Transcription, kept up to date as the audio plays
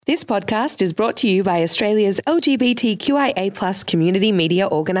This podcast is brought to you by Australia's LGBTQIA+ community media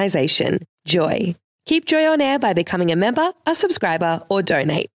organisation, Joy. Keep Joy on air by becoming a member, a subscriber, or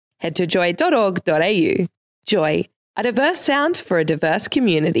donate. Head to joy.org.au. Joy, a diverse sound for a diverse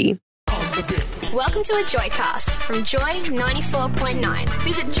community. Welcome to a Joycast from Joy 94.9.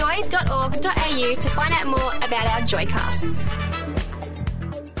 Visit joy.org.au to find out more about our Joycasts.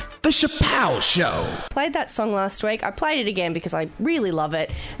 The Chappelle Show. Played that song last week. I played it again because I really love it.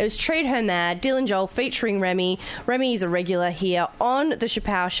 It was Treat Her Mad, Dylan Joel featuring Remy. Remy is a regular here on The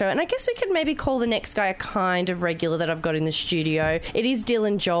Chappelle Show, and I guess we could maybe call the next guy a kind of regular that I've got in the studio. It is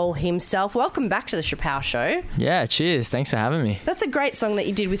Dylan Joel himself. Welcome back to The Chappelle Show. Yeah, cheers. Thanks for having me. That's a great song that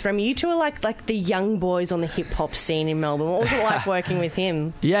you did with Remy. You two are like the young boys on the hip-hop scene in Melbourne. What was it like working with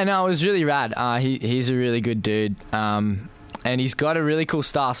him? Yeah, no, it was really rad. He's a really good dude. And he's got a really cool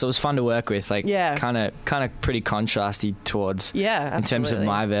style, so it was fun to work with. Like, kind of pretty contrasty towards, in terms of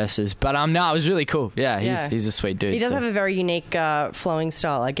my verses. But no, it was really cool. Yeah, he's a sweet dude. He does have a very unique flowing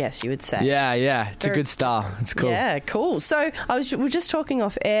style, I guess you would say. Yeah, it's a good style. It's cool. Yeah, cool. So we're just talking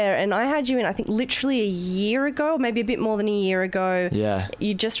off air, and I had you in, I think, literally a year ago, maybe a bit more than a year ago. Yeah.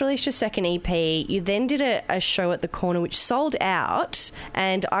 You just released your second EP. You then did a show at the Corner, which sold out,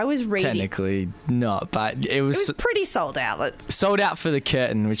 and I was reading. Technically not, but it was pretty sold out. Sold out for the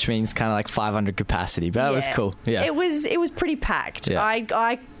curtain, which means kind of like 500 capacity, but it was cool. Yeah, it was pretty packed.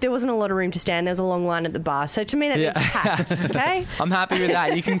 Yeah. There wasn't a lot of room to stand. There was a long line at the bar, so to me that means packed. Okay, I'm happy with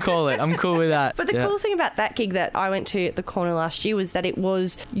that. You can call it. I'm cool with that. But the cool thing about that gig that I went to at the Corner last year was that it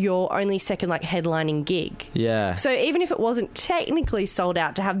was your only second headlining gig. Yeah. So even if it wasn't technically sold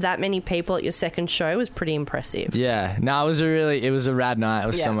out, to have that many people at your second show was pretty impressive. Yeah. No, it was a rad night. It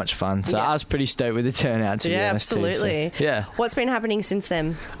was so much fun. So I was pretty stoked with the turnout. To be honest, absolutely. Too, so, yeah. What's been happening since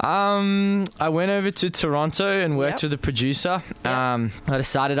then? I went over to Toronto and worked with a producer. I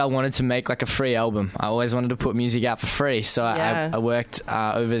decided I wanted to make a free album. I always wanted to put music out for free, so I worked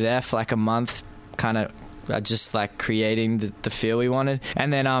over there for a month, kind of just creating the feel we wanted,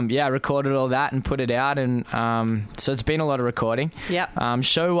 and then I recorded all that and put it out, and so it's been a lot of recording.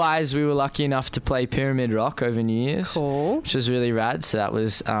 Show wise, we were lucky enough to play Pyramid Rock over New Year's, which was really rad, so that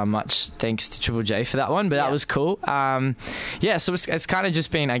was much thanks to Triple J for that one, but that was cool. So it's kind of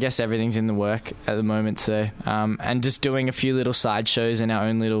just been, I guess, everything's in the work at the moment, so and just doing a few little side shows and our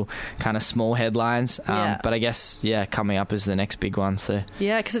own little kind of small headlines, but I guess coming up is the next big one. So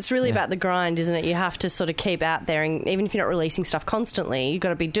because it's really about the grind, isn't it? You have to sort of keep out there, and even if you're not releasing stuff constantly, you've got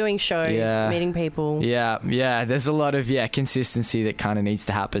to be doing shows, meeting people. There's a lot of consistency that kind of needs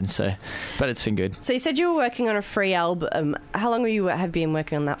to happen, so but it's been good. So you said you were working on a free album. How long have been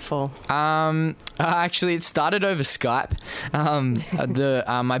working on that for? Actually it started over Skype.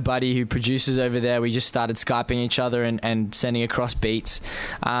 My buddy who produces over there, we just started Skyping each other and sending across beats,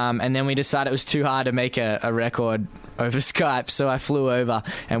 and then we decided it was too hard to make a record over Skype, so I flew over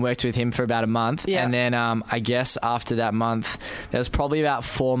and worked with him for about a month, and then I guess after that month there was probably about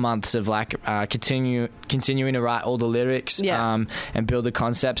 4 months of continuing to write all the lyrics and build the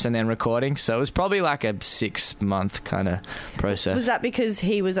concepts and then recording, so it was probably a 6-month kind of process. Was that because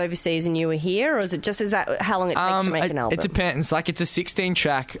he was overseas and you were here, or is that how long it takes to make an album? It depends. It's a 16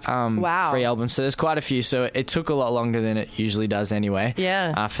 track free album, so there's quite a few, so it took a lot longer than it usually does anyway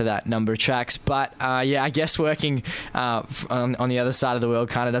for that number of tracks, but I guess working on the other side of the world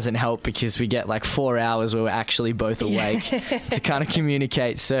kind of doesn't help, because we get 4 hours where we're actually both awake to kind of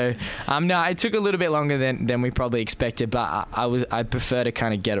communicate. So no, it took a little bit longer than we probably expected, but I prefer to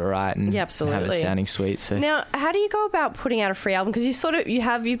kind of get it right and have it sounding sweet. So now, how do you go about putting out a free album? Because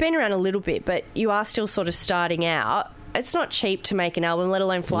you've been around a little bit, but you are still sort of starting out. It's not cheap to make an album, let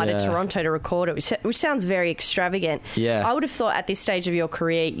alone fly to Toronto to record it, which sounds very extravagant. I would have thought at this stage of your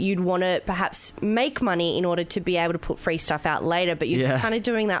career you'd want to perhaps make money in order to be able to put free stuff out later, but you're kind of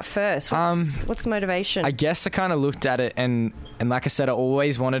doing that first. What's the motivation? I guess I kind of looked at it, and like I said, I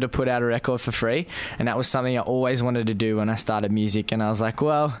always wanted to put out a record for free, and that was something I always wanted to do when I started music, and I was like,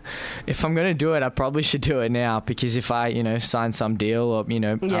 well, if I'm going to do it, I probably should do it now, because if I sign some deal or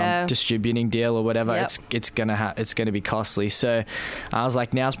distributing deal or whatever, it's going to be costly. So I was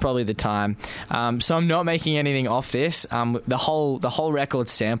like, now's probably the time. So I'm not making anything off this. The whole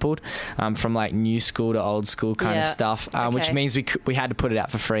record's sampled from new school to old school kind of stuff, which means we had to put it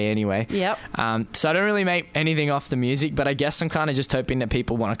out for free anyway. So I don't really make anything off the music, but I guess I'm kind of just hoping that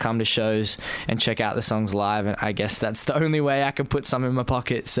people want to come to shows and check out the songs live, and I guess that's the only way I can put some in my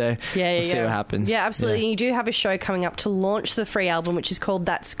pocket. So we'll see what happens. Yeah, absolutely. You do have a show coming up to launch the free album, which is called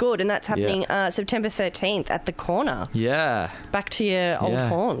That's Good, and that's happening September 13th at the Corner. Yeah. Back to your old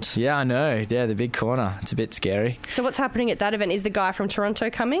haunt. Yeah, I know. Yeah, the big corner. It's a bit scary. So what's happening at that event? Is the guy from Toronto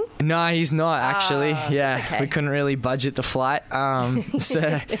coming? No, he's not, actually. Okay. We couldn't really budget the flight,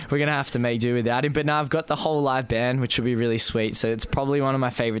 so we're going to have to make do without him. But no, I've got the whole live band, which will be really sweet. So it's probably one of my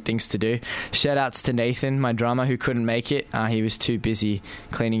favourite things to do. Shout outs to Nathan, my drummer, who couldn't make it. He was too busy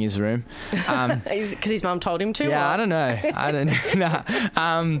cleaning his room. Because his mum told him to? Yeah, I don't know.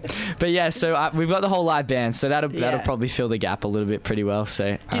 But yeah, so we've got the whole live band, so that'll probably fill the gap a little bit pretty well.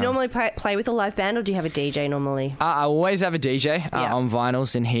 So do you normally play with a live band, or do you have a DJ normally? I always have a DJ on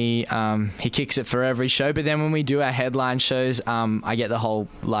vinyls, and he kicks it for every show. But then when we do our headline shows, I get the whole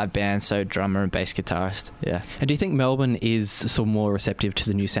live band, so drummer and bass guitarist. Yeah. And do you think Melbourne is sort of more receptive to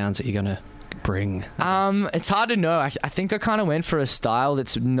the new sounds that you're going to bring? It's hard to know. I think I kind of went for a style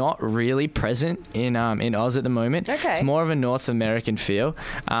that's not really present in Oz at the moment. Okay. It's more of a North American feel,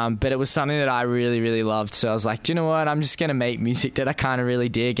 but it was something that I really, really loved. So I was like, do you know what? I'm just going to make music that I kind of really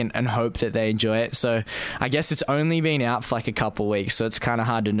dig and hope that they enjoy it. So I guess it's only been out for like a couple of weeks, so it's kind of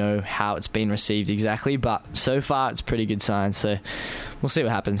hard to know how it's been received exactly, but so far it's pretty good sign. So we'll see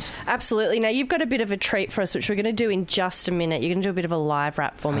what happens. Absolutely. Now, you've got a bit of a treat for us, which we're going to do in just a minute. You're going to do a bit of a live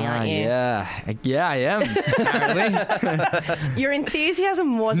rap for me, aren't you? Yeah, I am, apparently. Your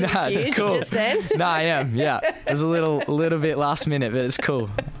enthusiasm wasn't huge just then. No, I am, yeah. It was a little bit last minute, but it's cool.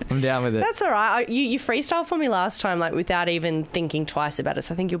 I'm down with it. That's all right. You freestyled for me last time, like without even thinking twice about it,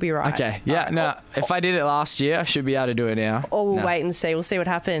 so I think you'll be right. Okay, yeah, no, if I did it last year, I should be able to do it now. Or we'll wait and see. We'll see what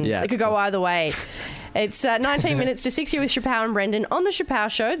happens. Yeah, it could go either way. It's 19 minutes to 6 here with Chappelle and Brendan on The Chappelle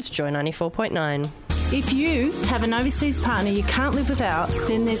Show. It's Joy 94.9. If you have an overseas partner you can't live without,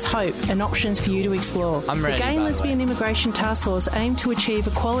 then there's hope and options for you to explore. I'm ready, the Gay and Lesbian Immigration Task Force aim to achieve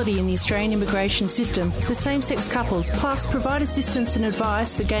equality in the Australian immigration system for same-sex couples, plus provide assistance and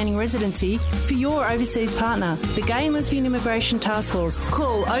advice for gaining residency for your overseas partner. The Gay and Lesbian Immigration Task Force.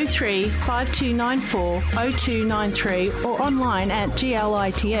 Call 03 5294 0293 or online at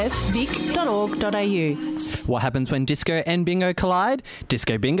glitfvic.org.au. What happens when disco and bingo collide?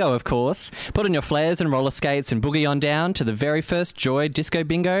 Disco bingo, of course. Put on your flares and roller skates and boogie on down to the very first Joy Disco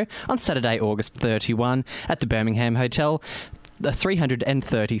Bingo on Saturday, August 31 at the Birmingham Hotel,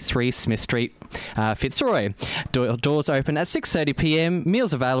 333 Smith Street, Fitzroy. Doors open at 6:30pm.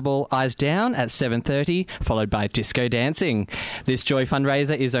 Meals available. Eyes down at 7:30, followed by disco dancing. This Joy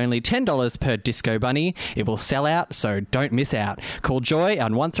fundraiser is only $10 per disco bunny. It will sell out, so don't miss out. Call Joy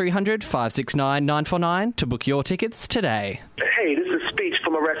on 1300 569 949 to book your tickets today. Hey, this is Speech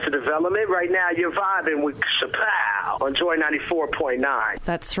from Arrested Development. Right now, you're vibing with Chappelle on Joy 94.9.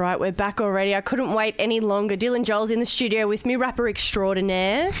 That's right, we're back already. I couldn't wait any longer. Dylan Joel's in the studio with me, rapper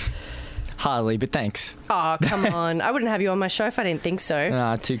extraordinaire. Hardly, but thanks. Oh, come on. I wouldn't have you on my show if I didn't think so.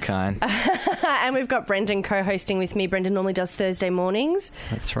 Ah, too kind. And we've got Brendan co-hosting with me. Brendan normally does Thursday mornings.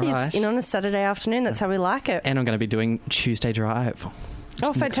 That's right. He's in on a Saturday afternoon. That's how we like it. And I'm going to be doing Tuesday Drive.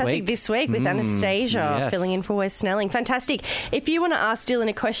 Oh, fantastic. This week with Anastasia filling in for Wes Snelling. Fantastic. If you want to ask Dylan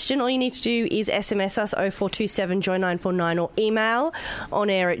a question, all you need to do is SMS us 0427 Joy 949 or email on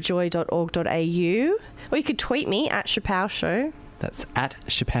air at joy.org.au, or you could tweet me at Chappelle Show. That's at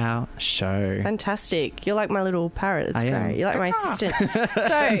Chappelle Show. Fantastic. You're like my little parrot. It's great. am. You're like my assistant.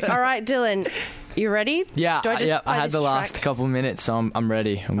 So, all right, Dylan, you ready? Yeah, I had the last track? couple of minutes, so I'm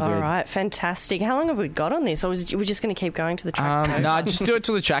ready. I'm all good. All right, fantastic. How long have we got on this, or we're just going to keep going to the track's over? No, just do it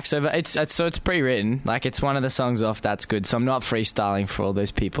till the track's over. It's pre-written. Like, it's one of the songs off That's Good, so I'm not freestyling for all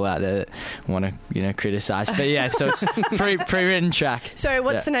those people out there that want to, criticise. But yeah, so it's pre-written track. So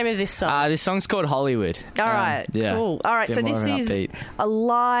what's the name of this song? This song's called Hollywood. All right, cool. All right, so this is a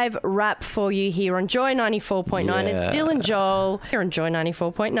live rap for you here on Joy 94.9. Yeah. It's Dylan Joel here on Joy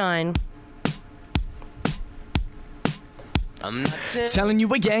 94.9. I'm not telling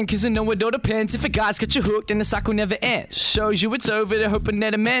you again, cause I know it all depends. If a guy's got you hooked, then the cycle never ends. Shows you it's over, they're hoping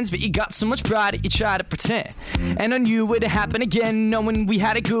that amends, but you got so much pride that you try to pretend. And I knew it'd happen again, knowing we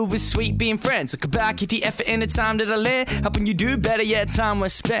had it good, was sweet being friends. Look back at the effort and the time that I lent, helping you do better, yeah, time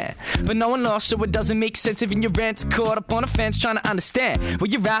was spent. But no one lost, so it doesn't make sense if in your rent's caught up on a fence, trying to understand.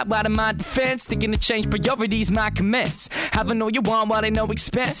 Well, you're right, out of my defense, thinking to change priorities might commence. Having all you want while they know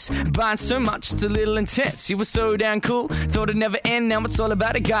expense, buying so much it's a little intense. You were so damn cool, thought it'd never end, now it's all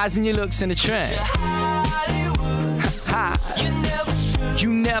about the guys and your looks and the trend.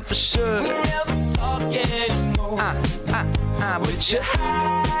 You never should. We never talk anymore. With your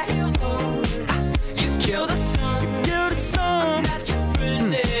high heels on, you kill the sun. You kill the sun. I'm not your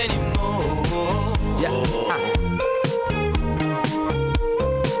friend anymore.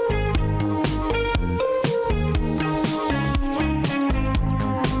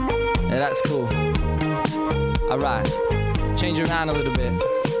 Yeah, that's cool. Alright, change around a little bit.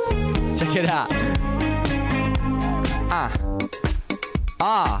 Check it out.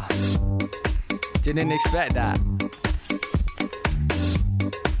 Didn't expect that.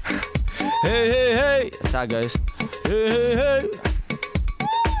 Hey. That's how it goes. Hey.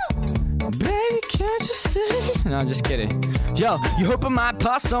 Baby, can't you stay? No, I'm just kidding. Yo, you hope I might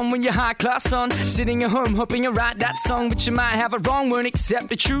pass on when you're high class on. Sitting at home hoping you write that song, but you might have it wrong, won't accept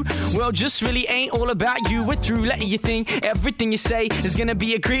the truth. Well, just really ain't all about you. We're through letting you think everything you say is gonna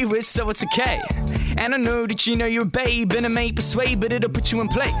be agreed with, so it's okay. And I know that you know you're a babe and it may persuade, but it'll put you in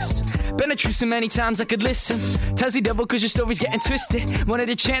place. Been through so many times I could listen. Tells the devil cause your story's getting twisted. Wanted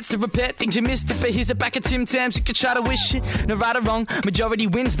a chance to repair things you missed it, but here's a pack of Tim Tams, you could try to wish it. No right or wrong, majority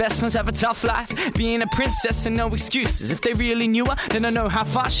wins, best ones have a tough life. Being a princess and no excuses. If they really knew her, then I know how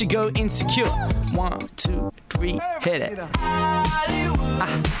far she'd go insecure. 1, 2, 3, hit it.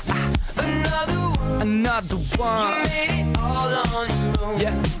 Another one. You made it all on your own.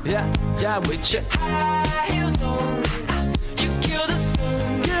 Yeah, with your high heels on. You killed the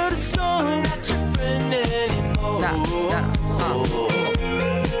sun. I'm not your friend anymore. Yeah.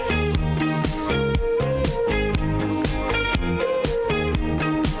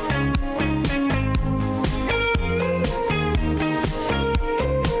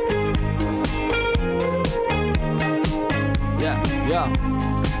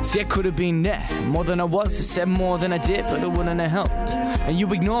 See, I could have been there more than I was. I said more than I did, but it wouldn't have helped. And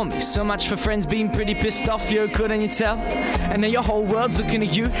you ignore me. So much for friends being pretty pissed off. You couldn't you tell? And now your whole world's looking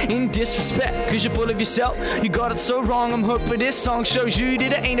at you in disrespect. Cause you're full of yourself. You got it so wrong. I'm hoping this song shows you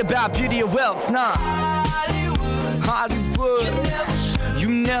that it ain't about beauty or wealth. Nah. Hollywood. You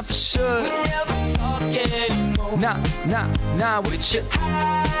never should. We never talk anymore. Nah. With your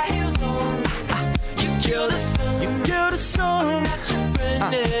high heels on. You kill the sun. I'm not your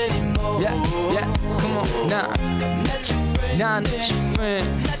friend anymore. Yeah. Come on, nah. Not your friend. Not your friend.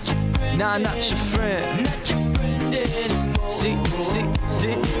 Not your friend. Not your friend anymore. See.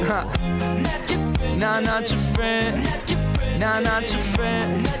 Huh. Not your friend. Not your friend. Not your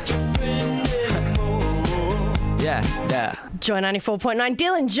friend. Not your friend anymore. Yeah. Joy 94.9,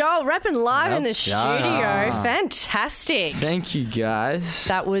 Dylan Joel rapping live in the studio. Fantastic. Thank you, guys.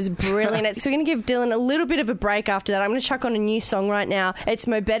 That was brilliant. So we're going to give Dylan a little bit of a break after that. I'm going to chuck on a new song right now. It's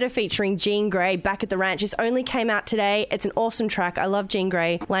Mo Better featuring Jean Grey, Back at the Ranch. This only came out today. It's an awesome track. I love Jean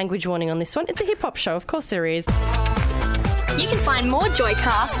Grey. Language warning on this one. It's a hip-hop show. Of course there is. You can find more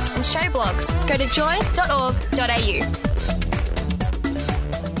Joycasts and show blogs. Go to joy.org.au.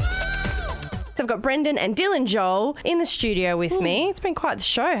 I've got Brendan and Dylan Joel in the studio with me. It's been quite the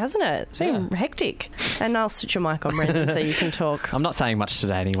show, hasn't it? It's been hectic. And I'll switch your mic on, Brendan, so you can talk. I'm not saying much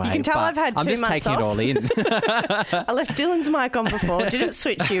today anyway. You can tell I've had 2 months off. I'm just taking it all in. I left Dylan's mic on before, didn't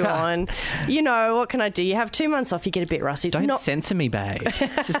switch you on. You know, what can I do? You have 2 months off, you get a bit rusty. Don't censor me, babe.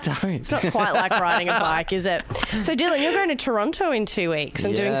 Just don't. It's not quite like riding a bike, is it? So, Dylan, you're going to Toronto in 2 weeks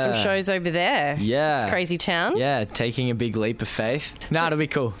and doing some shows over there. Yeah. It's a crazy town. Yeah, taking a big leap of faith. No, it'll be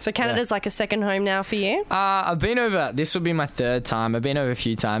cool. So Canada's like a second home now for you? I've been over, this will be my 3rd time. I've been over a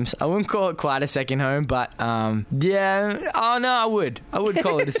few times. I wouldn't call it quite a second home, but yeah. Oh, no, I would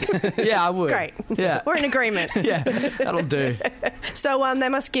call it yeah, I would. Great. Yeah. We're in agreement. Yeah, that'll do. So they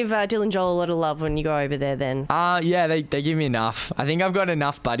must give Dylan Joel a lot of love when you go over there then. Yeah, they give me enough. I think I've got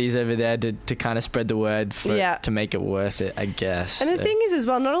enough buddies over there to kind of spread the word to make it worth it, I guess. And the thing is as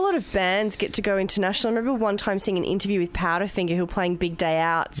well, not a lot of bands get to go international. I remember one time seeing an interview with Powderfinger who were playing Big Day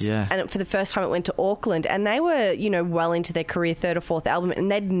Outs. Yeah. And for the first time it went to Auckland and they were, well into their career, 3rd or 4th album,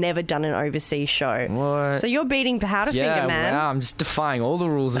 and they'd never done an overseas show. What? So you're beating Powderfinger, man. Wow, I'm just defying all the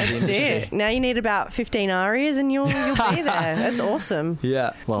rules of the industry. It. Now you need about 15 arias and you'll be there. That's awesome.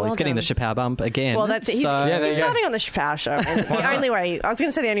 Yeah. Well he's getting the Chappelle bump again. Well, that's it. He's starting on the Chappelle show. The only way, I was going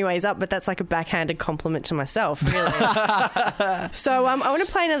to say the only way is up, but that's like a backhanded compliment to myself, really. So I want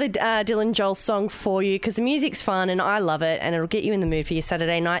to play another Dylan Joel song for you because the music's fun and I love it and it'll get you in the mood for your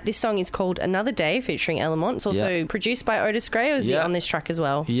Saturday night. This song is called Another Day featuring Elamont. It's also produced by Otis Gray, or is he on this track as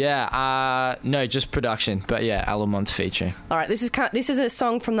well? Yeah, no, just production, but yeah, Alamont's featuring. All right, this is a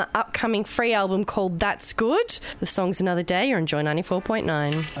song from the upcoming free album called That's Good. The song's Another Day. You're on Joy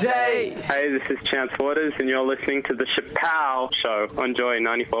 94.9. Day. Hey, this is Chance Waters, and you're listening to The Chappelle Show on Joy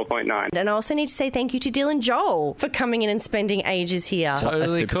 94.9. And I also need to say thank you to Dylan Joel for coming in and spending ages here.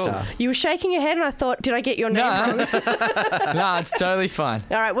 Totally cool. You were shaking your head, and I thought, did I get your name wrong? No, it's totally fine.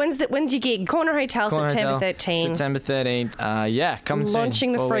 All right, when's your gig? Corner Hotel, September 13th. September 13th. Come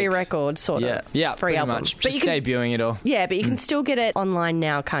Launching soon. the free record, sort of. Yeah, Yeah, free pretty album. much. But Just you can, debuting it all. yeah, but you can still get it online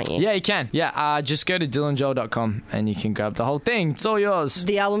now, can't you? Yeah, you can. Yeah, just go to dylanjoel.com and you can grab the whole thing. It's all yours.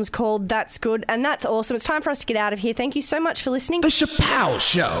 The album's called That's Good, and that's awesome. It's time for us to get out of here. Thank you so much for listening. The Chappelle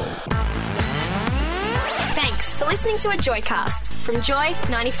Show. Thanks for listening to a Joycast from Joy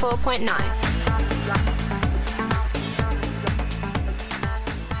 94.9.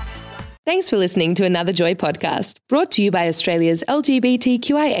 Thanks for listening to another Joy podcast, brought to you by Australia's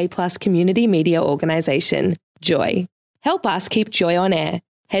LGBTQIA+ community media organisation, Joy. Help us keep Joy on air.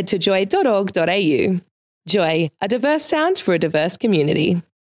 Head to joy.org.au. Joy, a diverse sound for a diverse community.